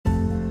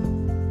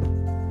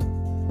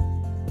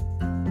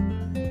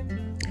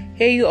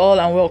Hey you all,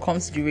 and welcome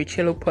to the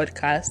Rachelo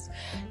podcast.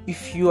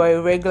 If you are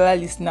a regular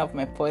listener of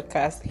my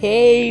podcast,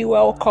 hey,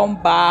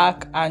 welcome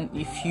back. And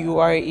if you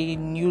are a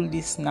new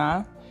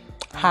listener,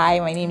 hi,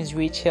 my name is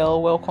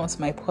Rachel. Welcome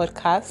to my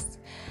podcast.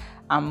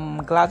 I'm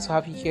glad to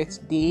have you here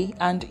today.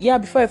 And yeah,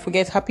 before I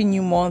forget, happy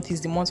new month.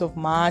 It's the month of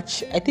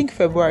March. I think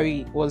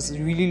February was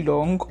really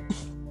long,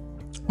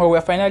 but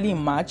we're finally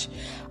in March,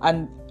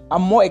 and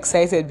I'm more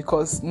excited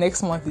because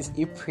next month is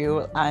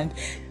April and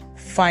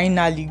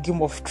finally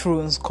Game of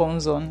Thrones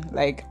comes on.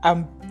 Like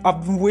I've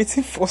been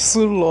waiting for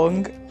so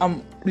long.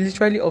 I'm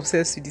literally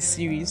obsessed with the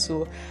series,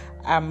 so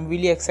I'm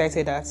really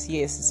excited that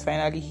yes, it's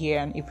finally here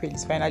and April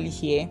is finally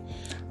here,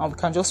 and we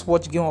can just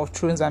watch Game of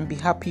Thrones and be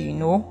happy,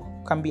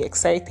 can be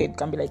excited,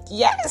 can be like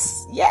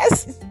yes,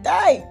 it's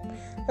time.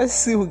 Let's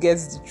see who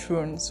gets the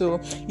throne. So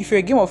if you're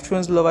a Game of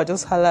Thrones lover,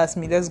 just holler at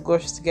me. Let's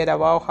gush together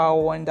about how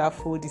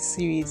wonderful this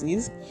series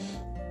is.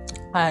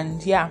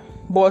 And yeah,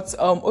 but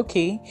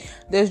okay,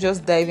 let's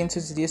just dive into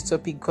today's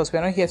topic, because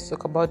we're not here to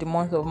talk about the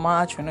month of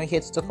March. We're not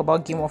here to talk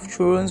about Game of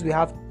Thrones. We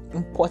have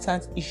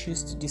important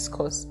issues to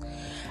discuss.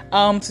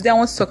 Today I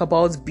want to talk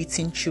about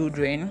beating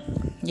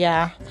children.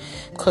 Yeah,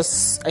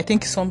 because I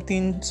think it's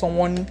something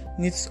someone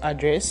needs to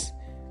address.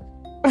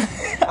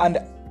 And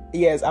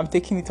yes, I'm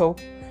taking it up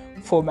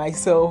for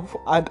myself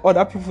and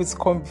other people to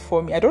come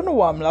before me. I don't know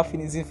why I'm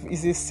laughing.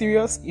 It's a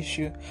serious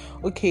issue.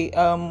 Okay,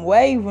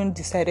 why I even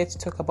decided to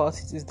talk about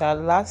it is that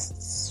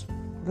last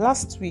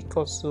week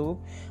or so,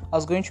 I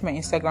was going through my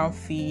Instagram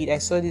feed. I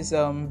saw this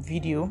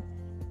video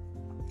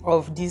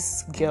of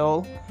this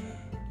girl.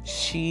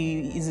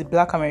 She is a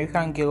Black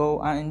American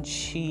girl, and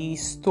she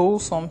stole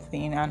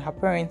something, and her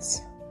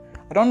parents,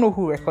 I don't know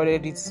who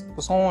recorded it,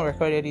 but someone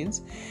recorded it,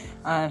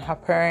 and her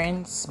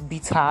parents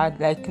beat her,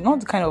 like not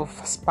the kind of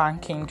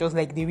spanking, just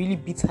like they really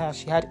beat her.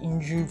 She had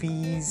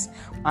injuries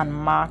and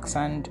marks,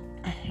 and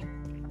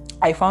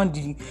I found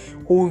the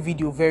whole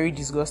video very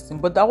disgusting.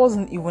 But that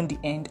wasn't even the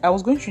end. I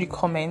was going through the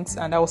comments,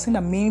 and I was seeing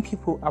that many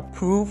people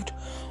approved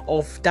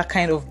of that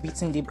kind of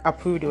beating. They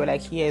approved. They were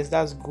like, yes,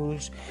 that's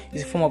good,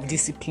 it's a form of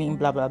discipline,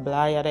 blah blah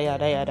blah, yada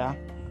yada yada.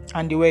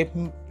 And they were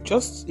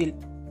just a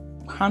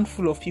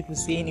handful of people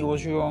saying it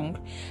was wrong.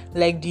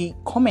 Like, the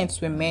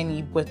comments were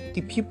many, but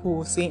the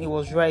people saying it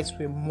was right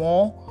were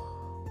more,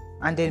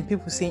 and then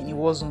people saying it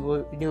wasn't,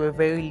 they were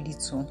very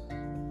little.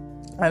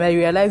 And I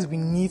realized we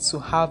need to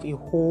have a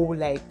whole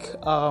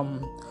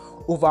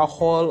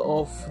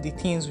overhaul of the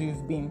things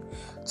we've been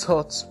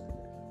taught,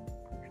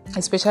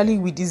 especially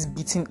with this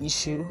beating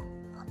issue.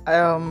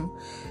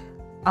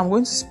 I'm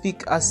going to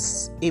speak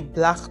as a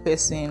Black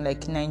person,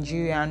 like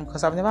Nigerian,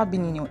 because I've never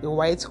been in a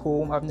white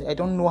home. I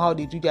don't know how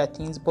they do their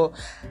things, but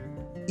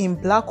in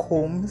Black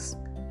homes,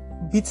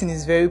 beating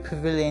is very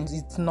prevalent.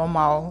 It's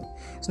normal.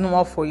 It's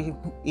normal for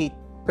a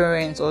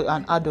parent or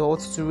an adult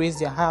to raise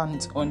their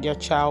hand on their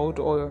child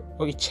or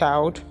a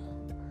child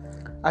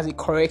as a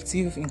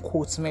corrective, in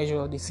quotes,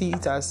 measure. They see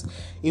it as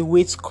a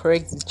way to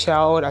correct the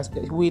child, as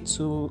a way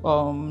to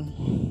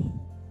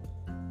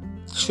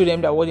show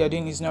them that what they're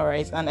doing is not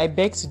right. And I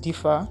beg to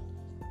differ,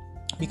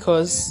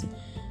 because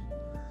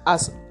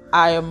as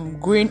I am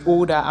growing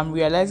older, I'm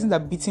realizing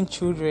that beating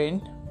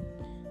children,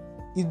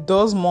 it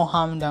does more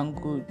harm than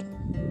good.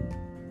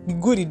 The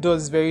good it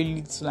does is very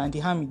little, and the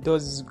harm it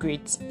does is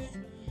great.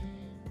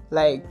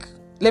 Like,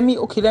 let me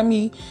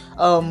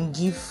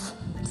give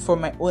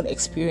from my own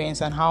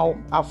experience and how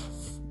I've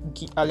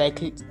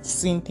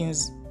seen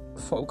things.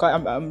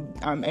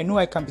 I know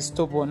I can be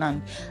stubborn,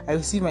 and I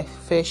receive my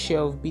fair share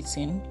of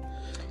beating.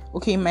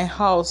 Okay, in my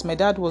house, my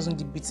dad wasn't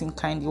the beating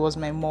kind. It was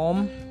my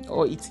mom,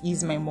 or it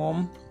is my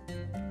mom.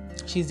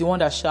 She's the one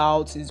that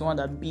shouts, she's the one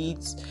that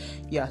beats.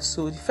 Yeah,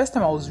 so the first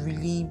time I was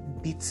really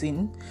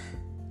beaten,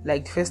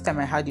 like the first time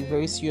I had a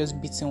very serious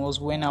beating,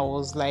 was when I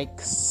was like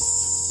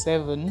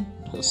 7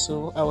 or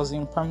so. I was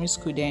in primary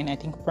school then, I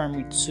think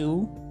primary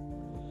 2.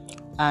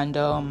 And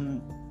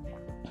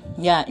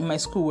in my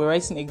school we're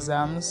writing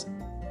exams.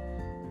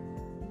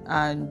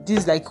 And this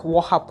is like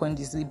what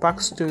happened, is the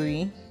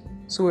backstory.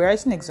 So we're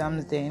writing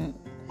exams then,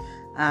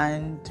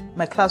 and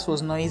my class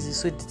was noisy,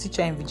 so the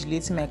teacher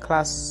invigilating my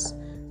class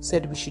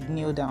said we should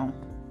kneel down.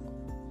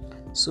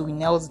 So we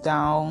knelt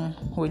down.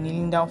 We're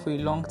kneeling down for a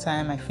long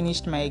time. I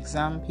finished my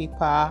exam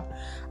paper,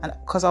 and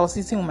because I was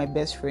sitting with my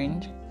best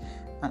friend,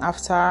 and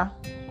after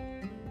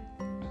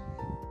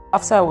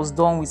I was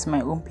done with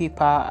my own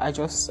paper, I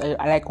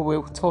we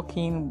were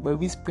talking, we were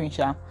whispering,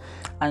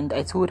 and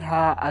I told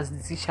her, as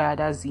the teacher,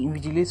 that's the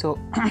invigilator,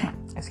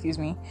 excuse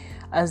me,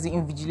 as the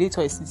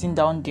invigilator is sitting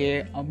down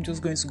there, I'm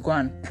just going to go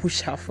and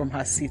push her from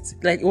her seat.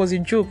 Like, it was a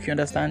joke, you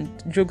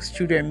understand? Jokes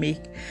children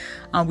make.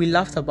 And we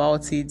laughed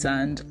about it,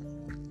 and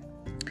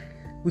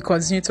we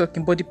continued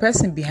talking. But the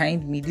person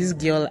behind me, this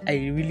girl I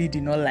really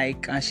did not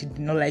like, and she did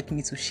not like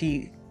me too.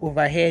 She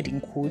overheard, in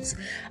quotes,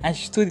 and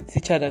she told the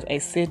teacher that I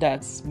said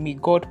that may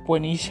God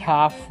punish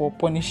her for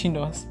punishing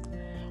us,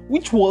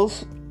 which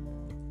was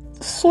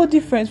so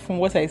different from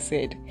what I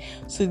said.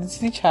 So the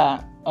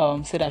teacher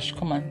said I should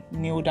come and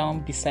kneel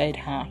down beside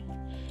her,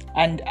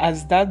 And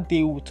as that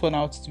day would turn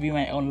out to be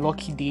my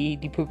unlucky day,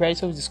 the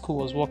proprietor of the school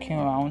was walking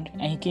around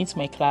and he came to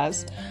my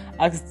class,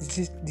 asked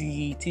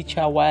the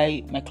teacher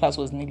why my class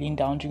was kneeling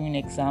down during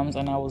exams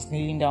and I was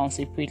kneeling down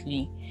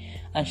separately.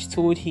 And she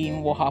told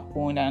him what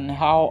happened and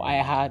how I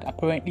had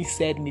apparently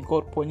said, may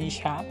God punish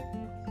her.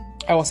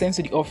 I was sent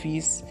to the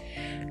office.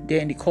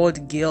 Then they called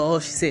the girl.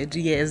 She said,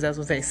 yes, that's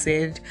what I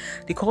said.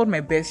 They called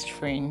my best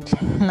friend.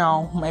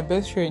 Now, my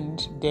best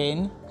friend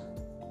then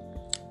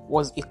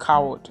was a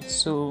coward.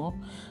 So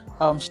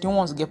she didn't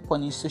want to get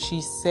punished. So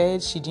she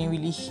said she didn't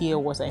really hear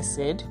what I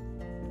said.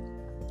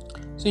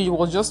 So it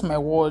was just my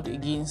word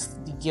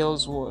against the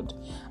girl's word.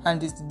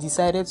 And they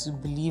decided to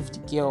believe the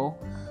girl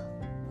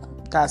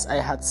that I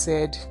had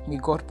said, may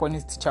God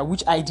punish the teacher,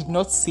 which I did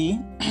not say.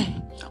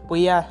 But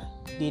yeah,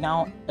 they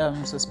now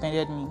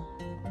suspended me.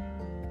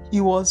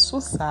 It was so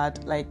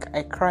sad. Like,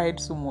 I cried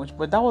so much.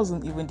 But that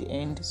wasn't even the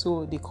end.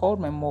 So they called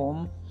my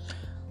mom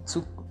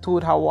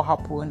told her what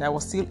happened. I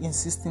was still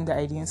insisting that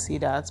I didn't say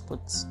that,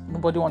 but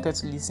nobody wanted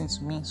to listen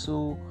to me.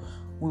 So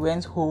we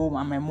went home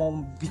and my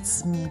mom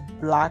beat me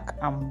black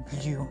and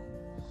blue.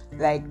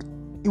 Like,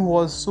 it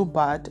was so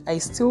bad. I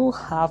still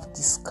have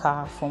this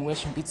scar from where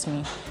she beat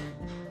me.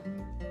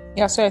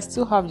 Yeah, so I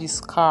still have this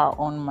scar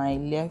on my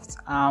left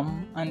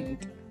arm, and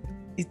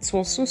it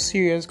was so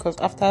serious because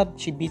after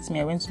she beat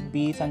me, I went to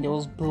bathe and there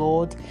was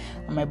blood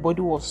and my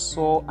body was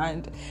sore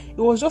and it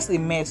was just a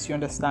mess, you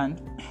understand?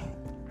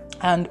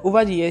 And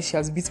over the years, she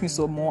has beat me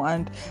some more.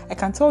 And I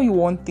can tell you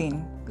one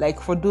thing,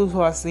 like, for those who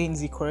are saying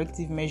it's a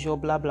corrective measure,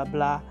 blah, blah,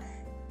 blah,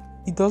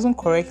 it doesn't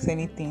correct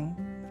anything.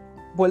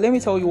 But let me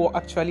tell you what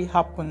actually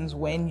happens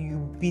when you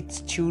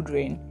beat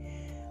children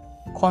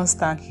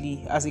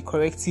constantly as a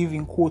corrective,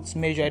 in quotes,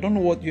 measure. I don't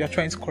know what you are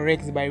trying to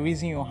correct by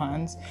raising your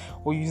hands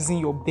or using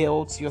your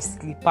belt, your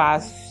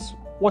slippers,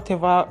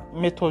 whatever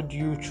method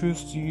you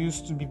choose to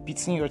use to be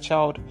beating your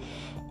child.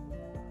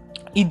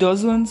 It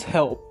doesn't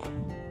help.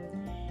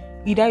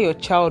 Either your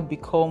child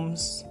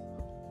becomes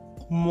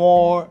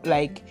more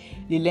like,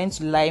 they learn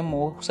to lie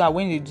more, so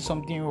when they do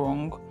something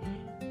wrong,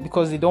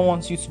 because they don't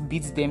want you to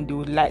beat them, they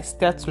would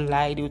start to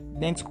lie. They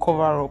would learn to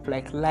cover up,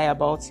 like lie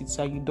about it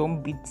so you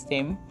don't beat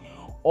them.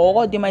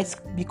 Or they might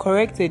be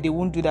corrected, they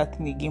won't do that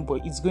thing again,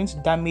 but it's going to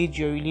damage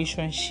your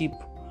relationship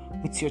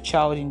with your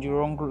child in the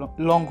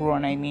long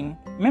run. I mean,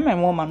 me and my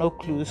mom are not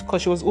close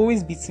because she was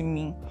always beating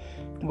me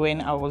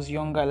when I was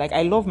younger. Like,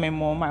 I love my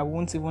mom, I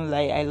won't even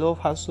lie, I love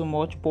her so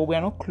much, but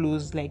we're not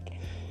close. Like,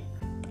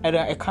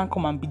 I can't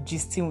come and be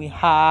gisting with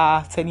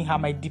her, telling her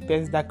my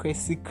deepest,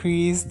 darkest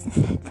secrets.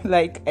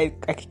 Like, I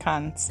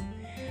can't.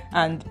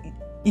 And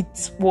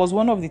it was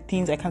one of the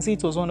things, I can say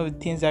it was one of the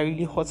things that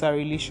really hurt our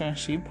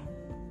relationship.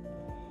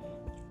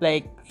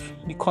 Like,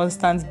 the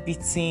constant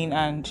beating.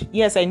 And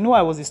yes, I know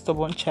I was a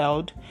stubborn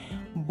child,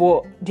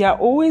 but there are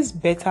always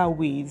better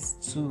ways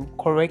to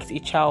correct a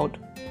child.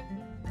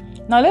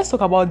 Now let's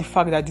talk about the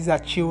fact that these are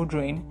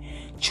children.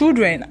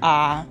 Children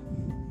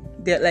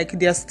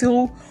they're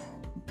still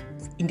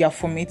in their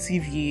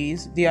formative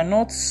years. They are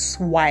not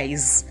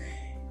wise.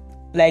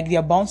 Like, they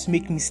are bound to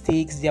make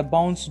mistakes. They are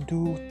bound to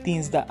do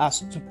things that are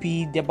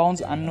stupid. They're bound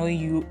to annoy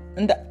you.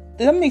 And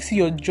that makes it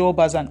your job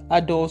as an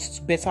adult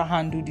to better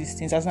handle these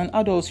things. As an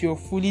adult, you're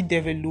fully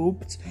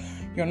developed.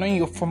 You're not in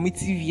your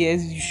formative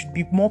years. You should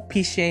be more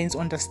patient,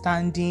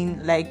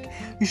 understanding. Like,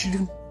 you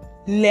should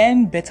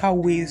learn better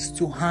ways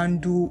to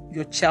handle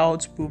your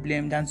child's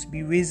problem than to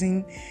be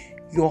raising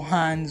your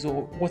hands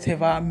or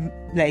whatever,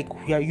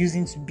 like, we are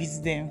using to beat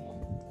them.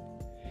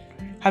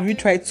 Have you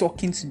tried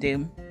talking to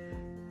them?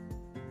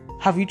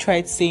 Have you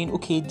tried saying,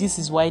 okay, this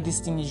is why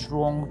this thing is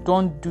wrong,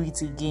 don't do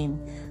it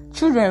again?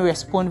 Children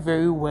respond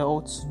very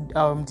well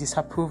to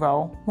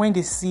disapproval. When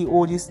they see,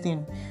 oh, this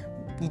thing,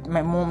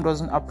 my mom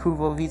doesn't approve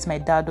of it, my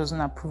dad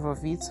doesn't approve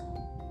of it,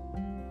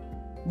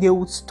 they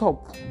would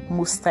stop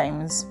most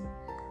times.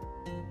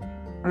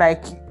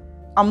 Like,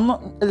 I'm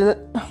not,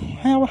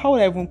 how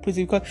would I even put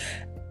it? Because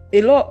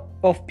a lot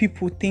of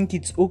people think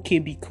it's okay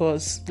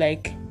because,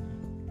 like,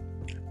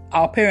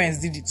 our parents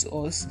did it to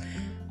us,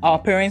 our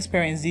parents'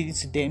 parents did it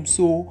to them,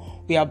 so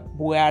we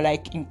are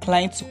like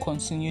inclined to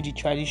continue the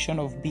tradition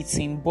of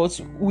beating. But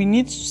we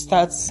need to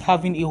start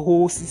having a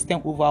whole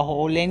system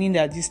overhaul, learning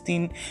that this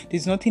thing,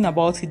 there's nothing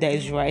about it that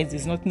is right,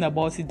 there's nothing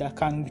about it that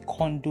can be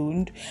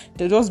condoned.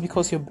 That just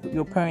because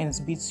your parents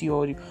beat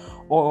you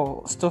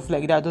or stuff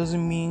like that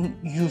doesn't mean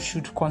you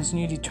should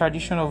continue the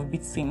tradition of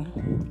beating.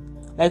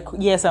 Like,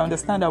 yes, I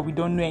understand that we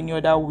don't know any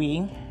other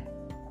way,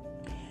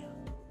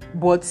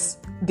 but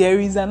there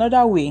is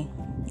another way.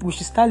 We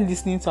should start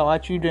listening to our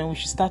children. We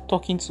should start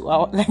talking to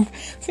our, like,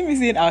 see me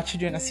saying our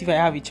children as if I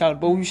have a child,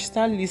 but we should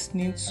start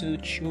listening to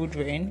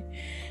children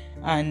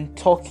and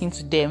talking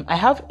to them. I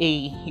have a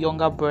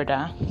younger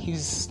brother.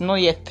 He's not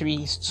yet 3,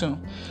 he's 2.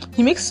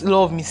 He makes a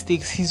lot of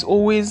mistakes. He's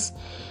always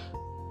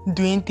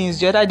doing things.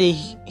 The other day,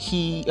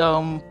 he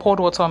poured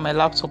water on my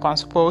laptop and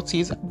spoiled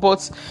it.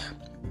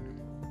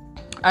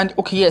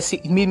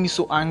 It made me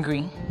so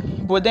angry.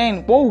 But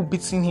then what will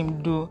beating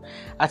him do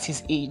at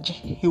his age?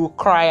 He will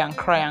cry and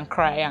cry and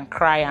cry and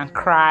cry and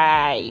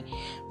cry.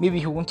 Maybe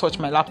he won't touch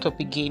my laptop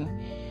again.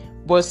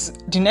 But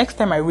the next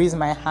time I raise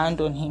my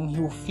hand on him, he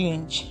will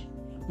flinch.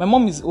 My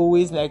mom is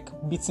always like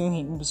beating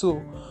him.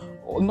 So,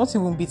 not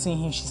even beating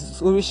him,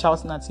 she's always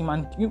shouting at him.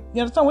 And you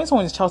understand, when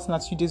someone is shouting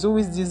at you, there's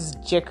always this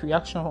jerk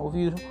reaction of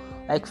you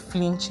like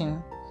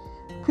flinching.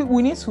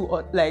 We need to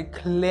like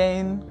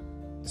learn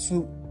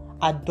to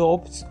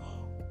adopt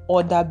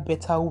other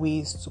better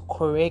ways to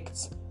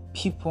correct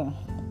people.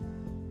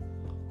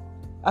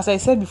 As I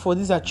said before,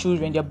 these are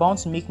children, they're bound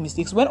to make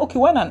mistakes. When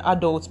an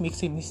adult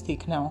makes a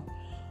mistake now,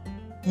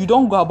 you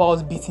don't go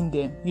about beating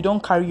them. You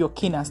don't carry your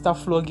cane and start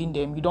flogging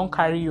them. You don't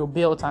carry your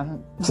belt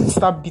and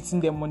start beating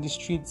them on the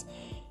streets.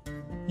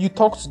 You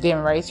talk to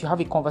them, right? You have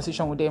a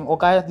conversation with them.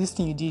 Okay, this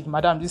thing you did,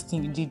 madam, this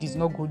thing you did is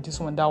not good, this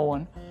one, that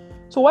one.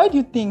 So why do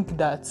you think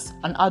that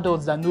an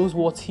adult that knows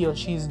what he or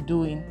she is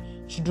doing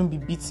shouldn't be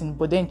beaten?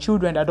 But then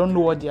children that don't know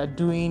what they are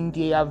doing,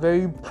 they are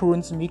very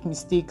prone to make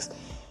mistakes.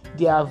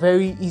 They are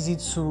very easy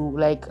to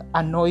like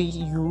annoy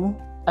you,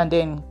 and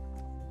then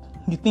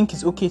you think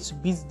it's okay to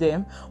beat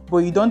them, but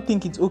you don't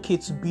think it's okay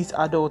to beat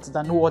adults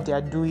that know what they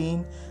are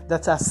doing,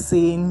 that are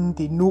saying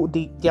they know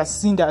they are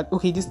seeing that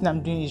okay, this thing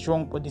I'm doing is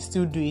wrong, but they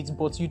still do it.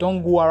 But you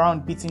don't go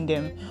around beating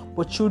them.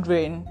 But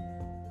children,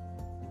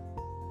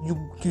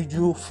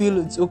 you feel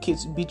it's okay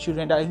to beat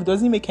children. That it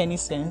doesn't make any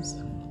sense.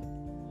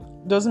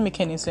 It doesn't make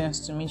any sense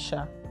to me,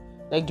 Sha.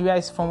 Like the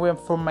way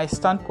from my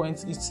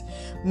standpoint, it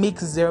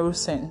makes zero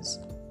sense.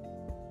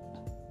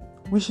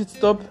 We should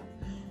stop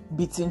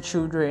beating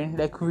children,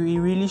 like we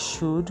really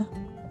should.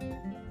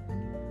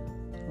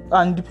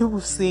 And the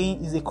people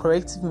saying is a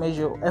corrective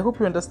measure, I hope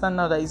you understand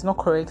now that it's not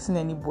correcting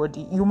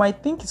anybody. You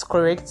might think it's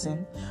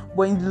correcting,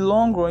 but in the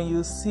long run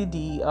you'll see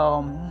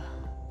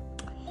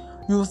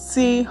you'll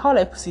see, how do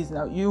I put it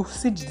now, you'll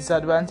see the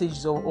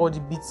disadvantages of all the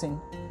beating.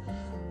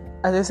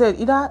 As I said,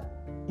 either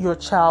your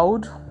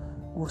child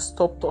will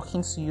stop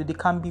talking to you, they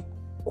can be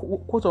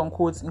quote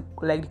unquote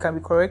like they can be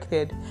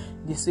corrected,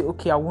 they say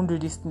okay, I won't do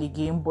this thing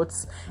again, but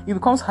it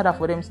becomes harder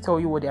for them to tell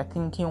you what they're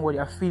thinking, what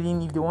they're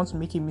feeling, if they want to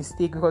make a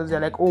mistake, because they're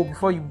like, oh,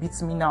 before you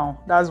beat me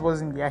now, that's what's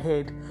in their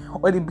head.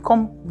 Or they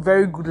become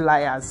very good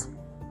liars.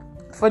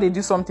 Before they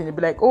do something, they'll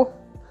be like, oh,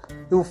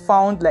 they'll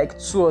found like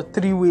 2 or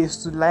 3 ways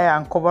to lie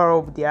and cover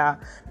up their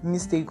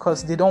mistake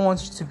because they don't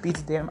want you to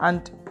beat them.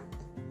 And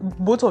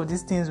both of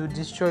these things will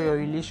destroy your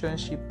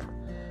relationship.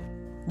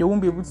 They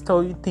won't be able to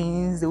tell you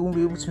things. They won't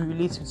be able to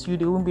relate with you.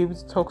 They won't be able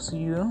to talk to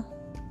you.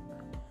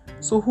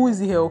 So who is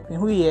he helping?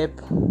 Who he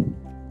help?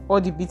 Or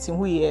the beating,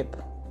 who he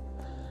help?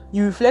 It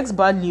reflects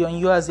badly on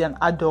you as an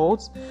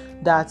adult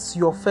that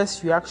your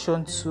first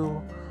reaction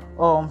to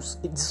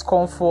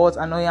discomfort,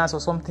 annoyance or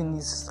something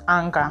is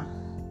anger.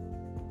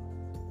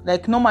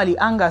 Like normally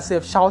anger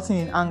self, shouting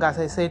in anger, as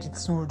I said, it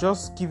will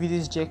just give you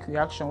this jerk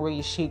reaction where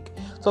you shake.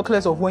 Talk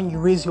less of when you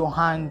raise your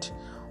hand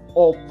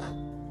up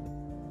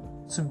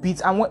to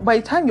beat, and by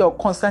the time you're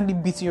constantly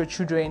beating your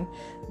children,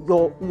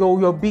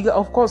 you're bigger.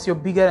 Of course, you're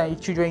bigger than your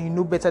children. You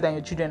know better than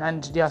your children,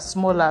 and they are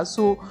smaller.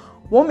 So,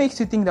 what makes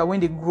you think that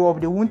when they grow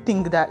up, they won't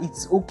think that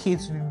it's okay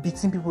to be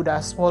beating people that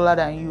are smaller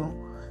than you?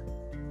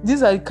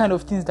 These are the kind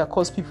of things that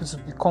cause people to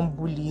become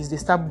bullies. They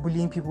start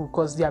bullying people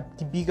because they are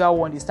the bigger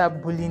one. They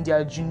start bullying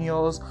their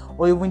juniors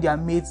or even their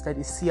mates that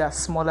they see as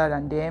smaller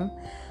than them.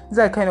 These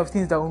are the kind of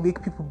things that will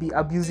make people be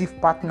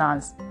abusive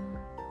partners.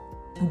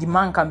 The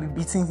man can be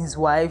beating his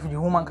wife, the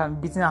woman can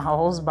be beating her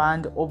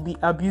husband, or be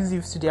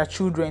abusive to their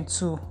children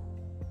too.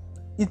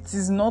 It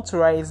is not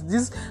right.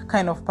 These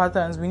kind of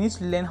patterns, we need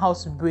to learn how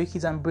to break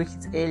it and break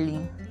it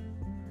early.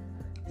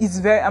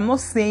 I'm not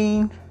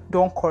saying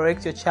don't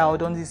correct your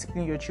child, don't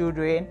discipline your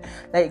children.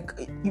 Like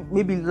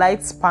maybe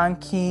light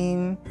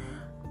spanking,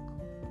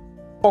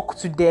 talk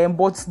to them,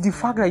 but the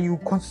fact that you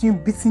continue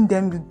beating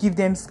them, you give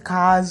them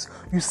scars,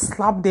 you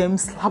slap them,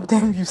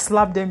 you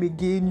slap them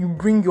again, you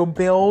bring your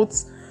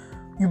belts,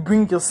 you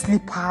bring your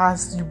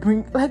slippers,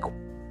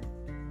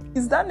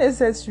 is that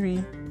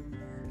necessary?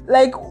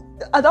 Like,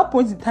 at that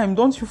point in time,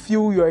 don't you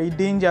feel you're a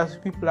danger to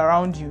people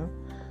around you?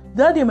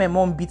 The other day, my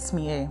mom beats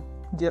me,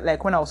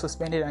 like when I was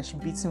suspended and she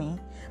beats me.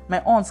 My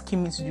aunt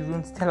came into the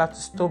room to tell her to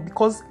stop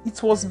because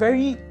it was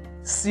very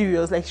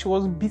serious. Like, she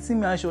was beating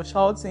me and she was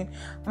shouting.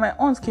 And my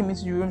aunt came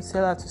into the room to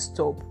tell her to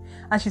stop.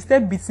 And she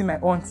started beating my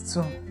aunt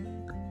too.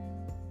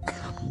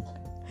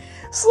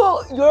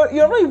 So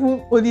you're not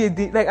even only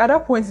like at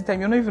that point in time,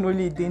 you're not even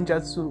only a danger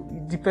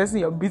to the person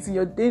you're beating,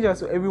 you're a danger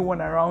to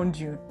everyone around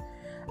you.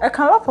 I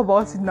can laugh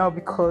about it now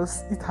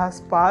because it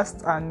has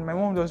passed and my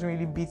mom doesn't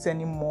really beat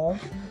anymore.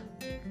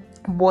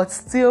 But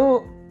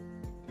still,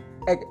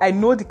 I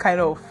know the kind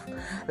of,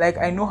 like,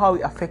 I know how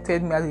it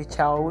affected me as a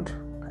child.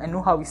 I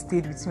know how it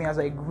stayed with me as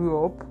I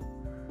grew up.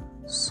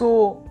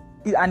 So,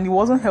 and it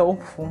wasn't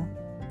helpful.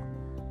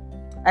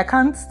 I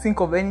can't think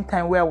of any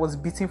time where I was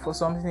beaten for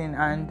something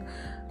and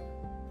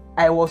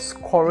I was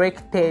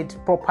corrected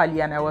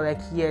properly and I was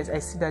like, yes, I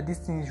see that this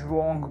thing is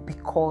wrong,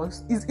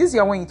 because it's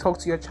easier when you talk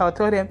to your child,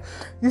 tell them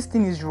this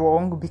thing is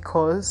wrong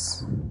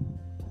because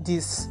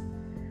this.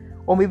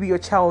 Or maybe your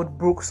child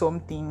broke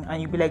something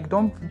and you'll be like,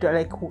 don't,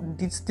 like,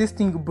 this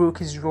thing you broke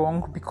is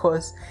wrong,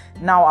 because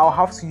now I'll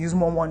have to use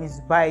more money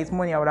to buy it,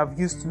 money I would have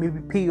used to maybe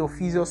pay your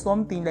fees or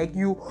something. Like,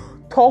 you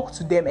talk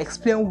to them,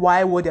 explain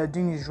why what they're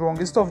doing is wrong,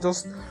 instead of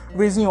just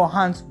raising your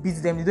hand to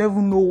beat them. They don't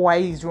even know why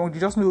it's wrong, they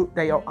just know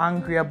that you're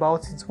angry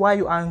about it. Why are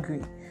you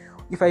angry?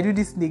 If I do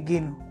this thing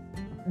again,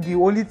 the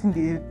only thing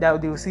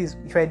they will say is,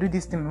 if I do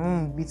this thing, my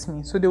mom will beat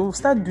me. So they will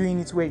start doing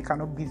it where you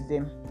cannot beat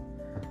them.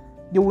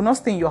 They will not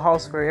stay in your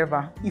house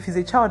forever. If it's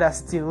a child that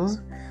steals,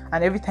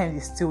 and every time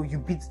they steal, you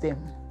beat them,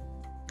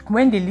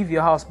 when they leave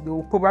your house, they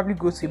will probably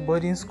go to a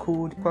boarding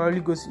school, they probably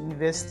go to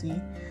university.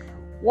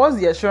 What's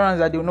the assurance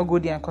that they will not go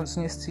there and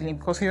continue stealing?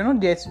 Because you're not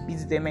there to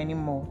beat them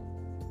anymore.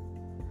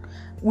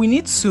 We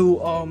need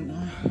to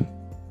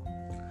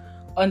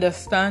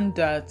understand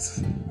that,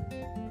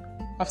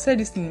 I've said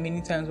this thing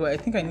many times, but I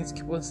think I need to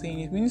keep on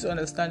saying it. We need to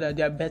understand that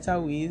there are better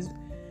ways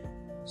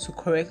to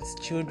correct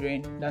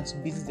children than to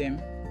beat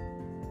them.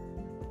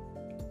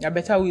 There are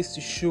better ways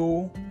to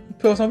show.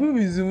 Some people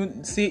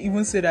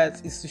even say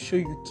that it's to show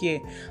you care.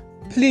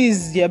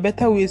 Please, there are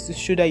better ways to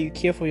show that you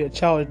care for your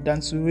child than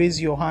to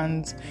raise your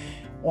hands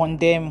on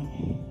them,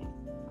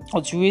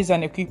 or to raise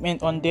an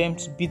equipment on them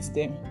to beat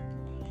them.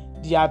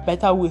 There are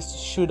better ways to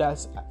show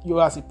that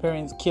you as a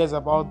parent cares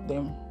about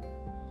them.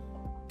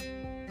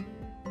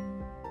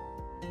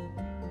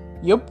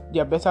 Yep,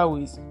 there are better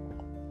ways.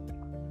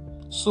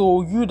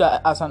 So you,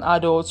 that as an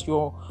adult,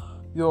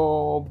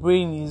 your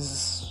brain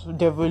is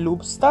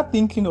developed, start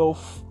thinking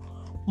of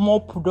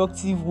more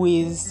productive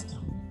ways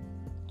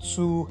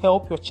to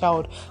help your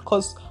child,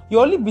 because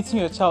you're only beating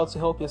your child to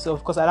help yourself,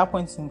 because at that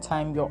point in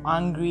time you're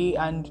angry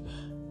and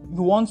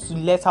you want to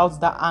let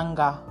out that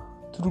anger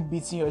through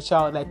beating your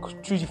child, like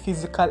through the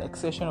physical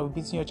exertion of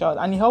beating your child,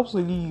 and it helps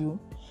only you,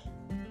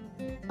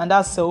 and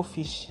that's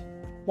selfish.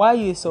 Why are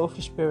you a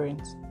selfish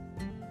parent?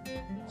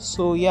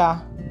 So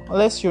yeah,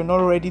 unless you're not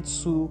ready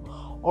to,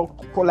 or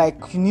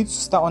like, you need to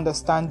start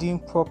understanding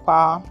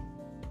proper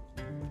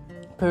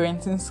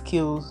parenting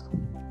skills.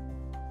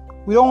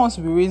 We don't want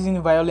to be raising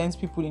violent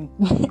people in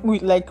we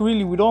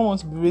don't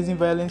want to be raising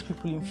violent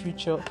people in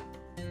future.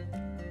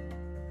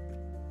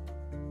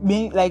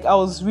 Like, I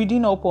was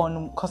reading up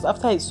on, because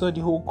after I saw the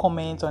whole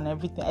comment on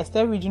everything, I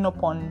started reading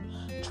up on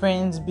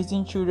trends,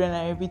 beating children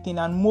and everything,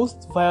 and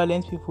most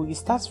violent people, it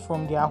starts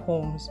from their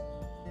homes.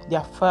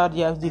 Their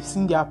father, they've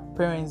seen their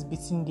parents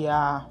beating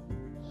their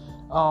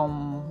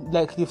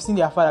like they've seen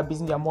their father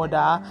beating their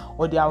mother,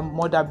 or their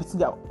mother beating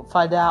their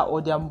father,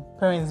 or their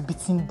parents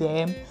beating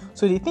them.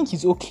 So they think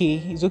it's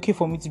okay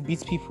for me to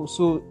beat people.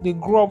 So they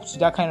grow up to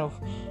that kind of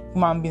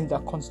human beings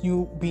that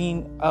continue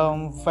being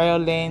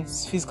violent,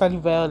 physically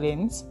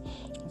violent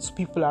to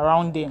people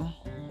around them.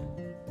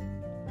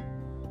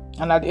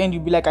 And at the end,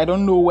 you'll be like, I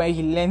don't know where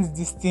he learns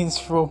these things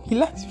from. He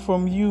learns it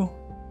from you.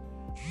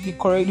 The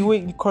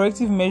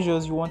corrective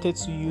measures you wanted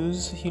to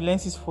use, he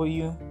learns it for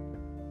you.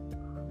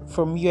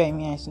 From you,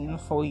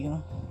 not for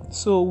you.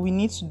 So we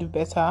need to do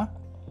better.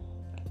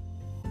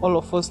 All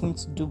of us need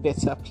to do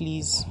better,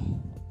 please.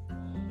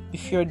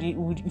 If you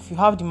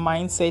have the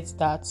mindset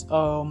that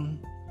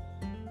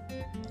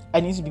I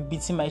need to be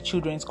beating my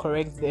children to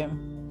correct them,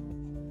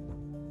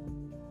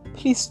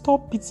 please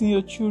stop beating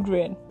your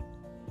children.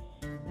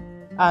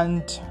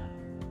 And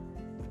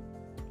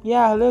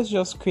yeah, let's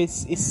just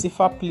create a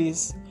safer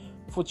place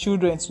for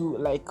children to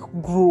like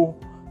grow.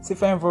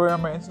 Safer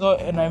environment,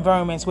 not an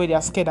environment where they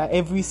are scared that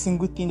every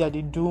single thing that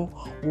they do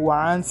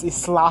warrants a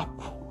slap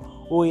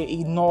or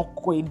a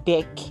knock or a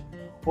deck,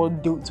 or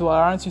to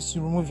warrant you to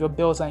remove your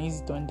belts and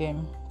use it on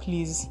them.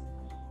 Please.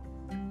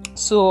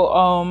 So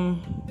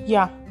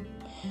yeah,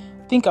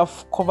 I think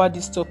I've covered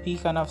this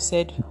topic and I've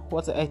said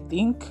what I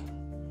think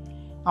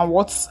and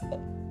what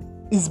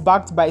is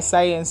backed by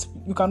science.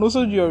 You can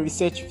also do your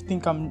research if you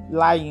think I'm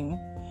lying.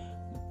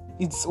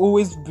 It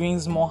always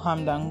brings more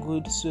harm than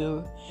good.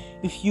 So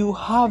if you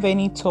have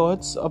any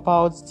thoughts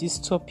about this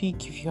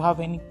topic, if you have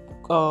any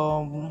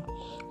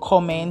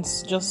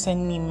comments, just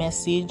send me a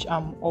message.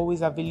 I'm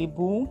always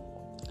available.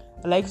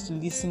 I like to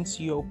listen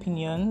to your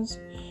opinions.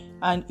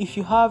 And if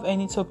you have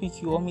any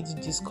topic you want me to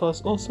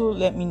discuss, also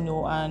let me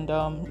know. And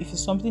if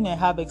it's something I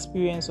have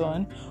experience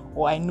on,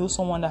 or I know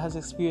someone that has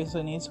experience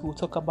on it, we'll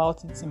talk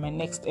about it in my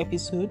next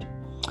episode.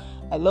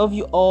 I love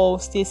you all.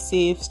 Stay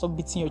safe. Stop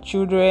beating your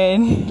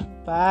children.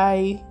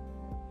 Bye.